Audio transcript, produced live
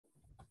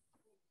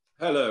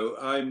Hello,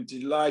 I'm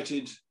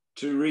delighted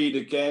to read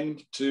again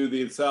to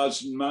the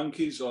 1,000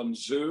 Monkeys on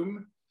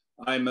Zoom.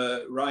 I'm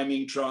a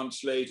rhyming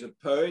translator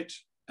poet,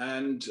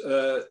 and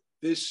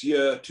this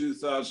year,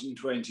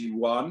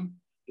 2021,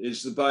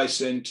 is the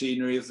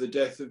bicentenary of the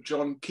death of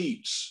John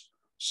Keats.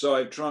 So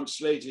I've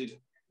translated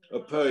a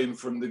poem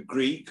from the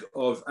Greek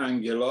of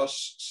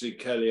Angelos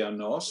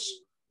Sikelianos,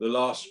 the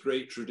last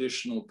great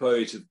traditional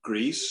poet of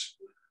Greece,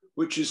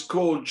 which is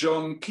called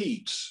John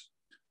Keats.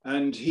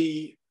 And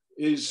he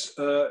is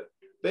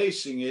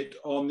basing it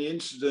on the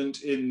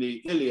incident in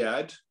the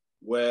Iliad,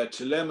 where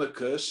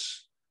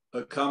Telemachus,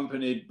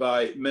 accompanied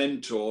by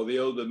Mentor, the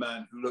older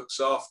man who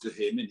looks after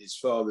him in his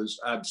father's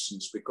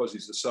absence because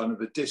he's the son of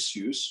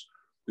Odysseus,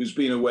 who's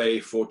been away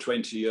for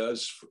 20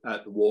 years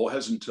at the war,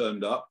 hasn't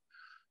turned up.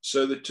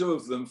 So the two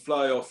of them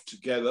fly off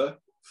together,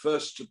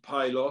 first to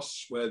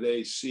Pylos, where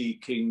they see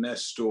King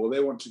Nestor.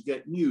 They want to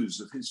get news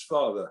of his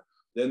father.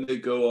 Then they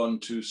go on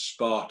to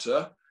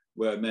Sparta,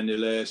 where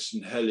Menelaus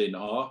and Helen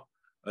are.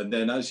 And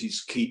then as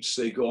he's Keats,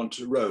 they go on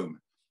to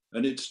Rome.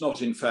 And it's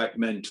not, in fact,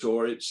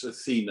 Mentor, it's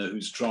Athena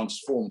who's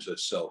transformed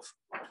herself.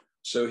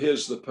 So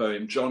here's the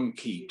poem, John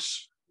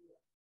Keats.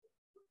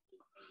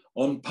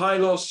 On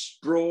Pylos'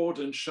 broad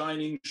and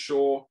shining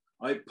shore,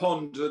 I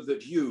pondered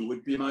that you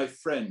would be my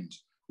friend,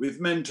 with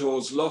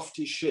Mentor's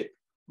lofty ship,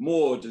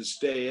 moored as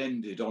day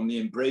ended on the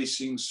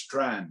embracing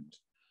strand.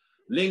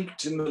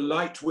 Linked in the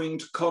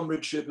light-winged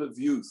comradeship of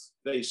youth,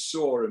 they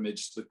soar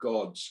amidst the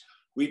gods.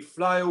 We'd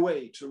fly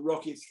away to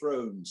rocky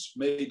thrones,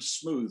 made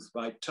smooth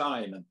by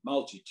time and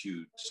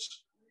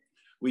multitudes.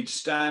 We'd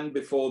stand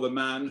before the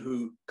man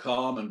who,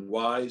 calm and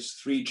wise,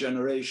 3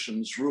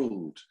 generations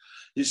ruled.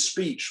 His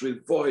speech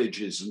with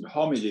voyages and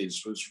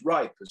homilies was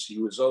ripe as he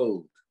was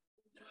old.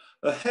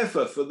 A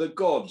heifer for the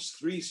gods,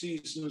 3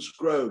 seasons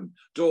grown,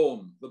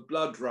 dawn, the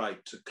blood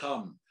right to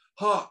come.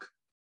 Hark!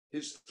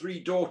 His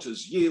 3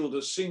 daughters yield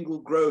a single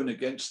groan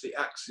against the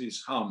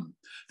axe's hum.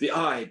 The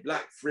eye,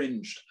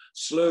 black-fringed,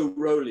 slow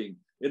rolling,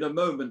 in a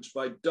moment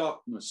by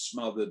darkness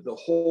smothered, the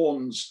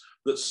horns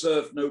that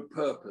served no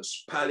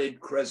purpose, pallid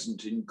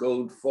crescent in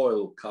gold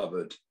foil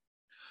covered.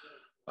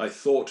 I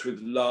thought with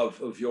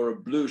love of your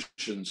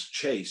ablutions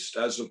chaste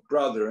as of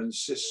brother and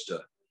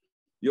sister,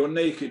 your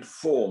naked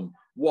form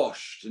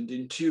washed and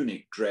in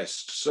tunic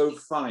dressed, so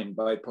fine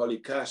by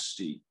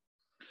Polycaste.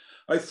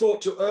 I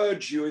thought to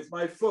urge you with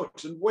my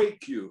foot and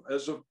wake you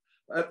as of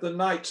at the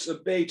night's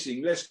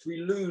abating, lest we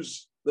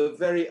lose the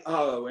very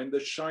hour when the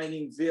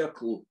shining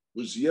vehicle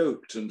was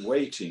yoked and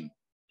waiting.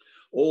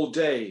 All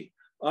day,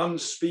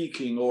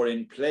 unspeaking or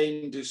in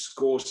plain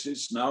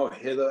discourses, now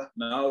hither,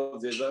 now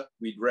thither,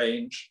 we'd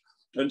range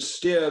and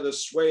steer the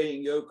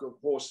swaying yoke of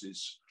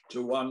horses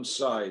to one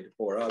side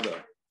or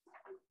other.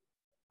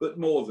 But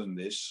more than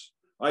this,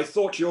 I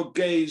thought your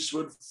gaze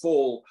would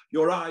fall,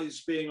 your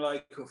eyes being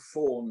like a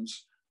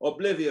fawn's,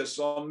 oblivious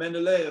on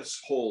Menelaus'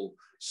 hall,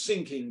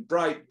 sinking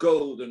bright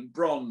gold and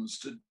bronze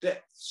to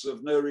depths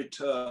of no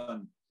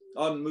return,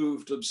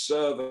 unmoved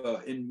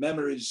observer in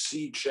memory's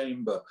sea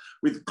chamber,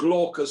 with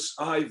glaucous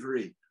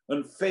ivory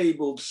and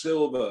fabled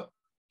silver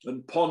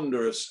and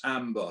ponderous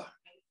amber.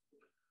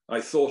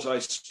 I thought I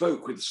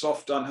spoke with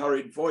soft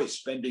unhurried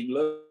voice, bending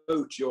low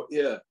to your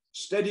ear.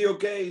 Steady your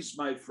gaze,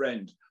 my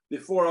friend,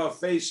 before our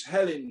face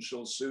Helen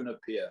shall soon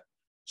appear.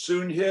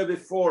 Soon here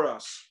before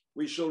us,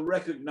 we shall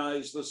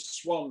recognize the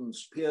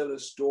swan's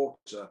peerless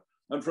daughter,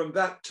 and from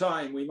that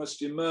time we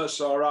must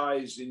immerse our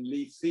eyes in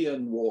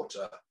Lethean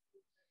water.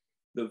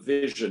 The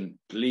vision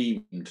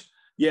gleamed,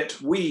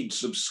 yet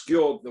weeds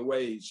obscured the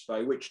ways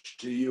by which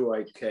to you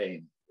I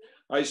came.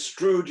 I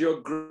strewed your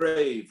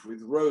grave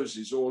with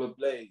roses all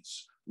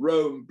ablaze.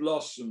 Rome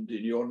blossomed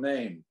in your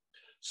name.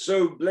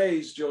 So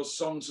blazed your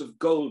songs of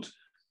gold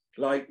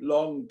like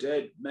long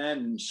dead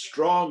men,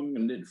 strong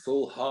and in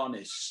full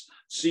harness,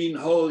 seen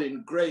whole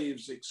in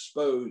graves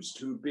exposed,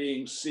 who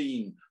being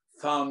seen,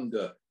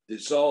 founder,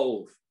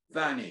 dissolve,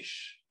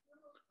 vanish.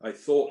 I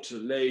thought to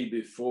lay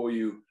before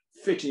you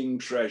fitting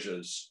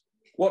treasures.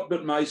 What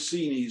but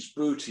Mycenae's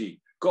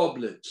booty,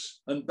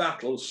 goblets and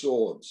battle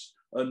swords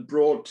and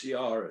broad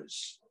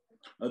tiaras,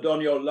 and on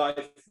your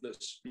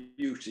lifeless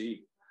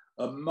beauty,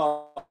 a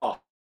mask,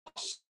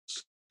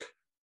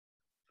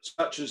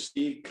 such as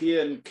the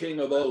Achaean king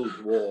of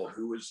old wore,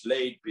 who was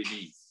laid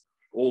beneath,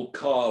 all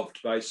carved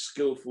by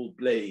skillful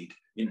blade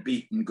in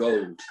beaten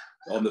gold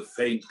on the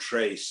faint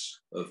trace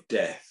of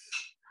death.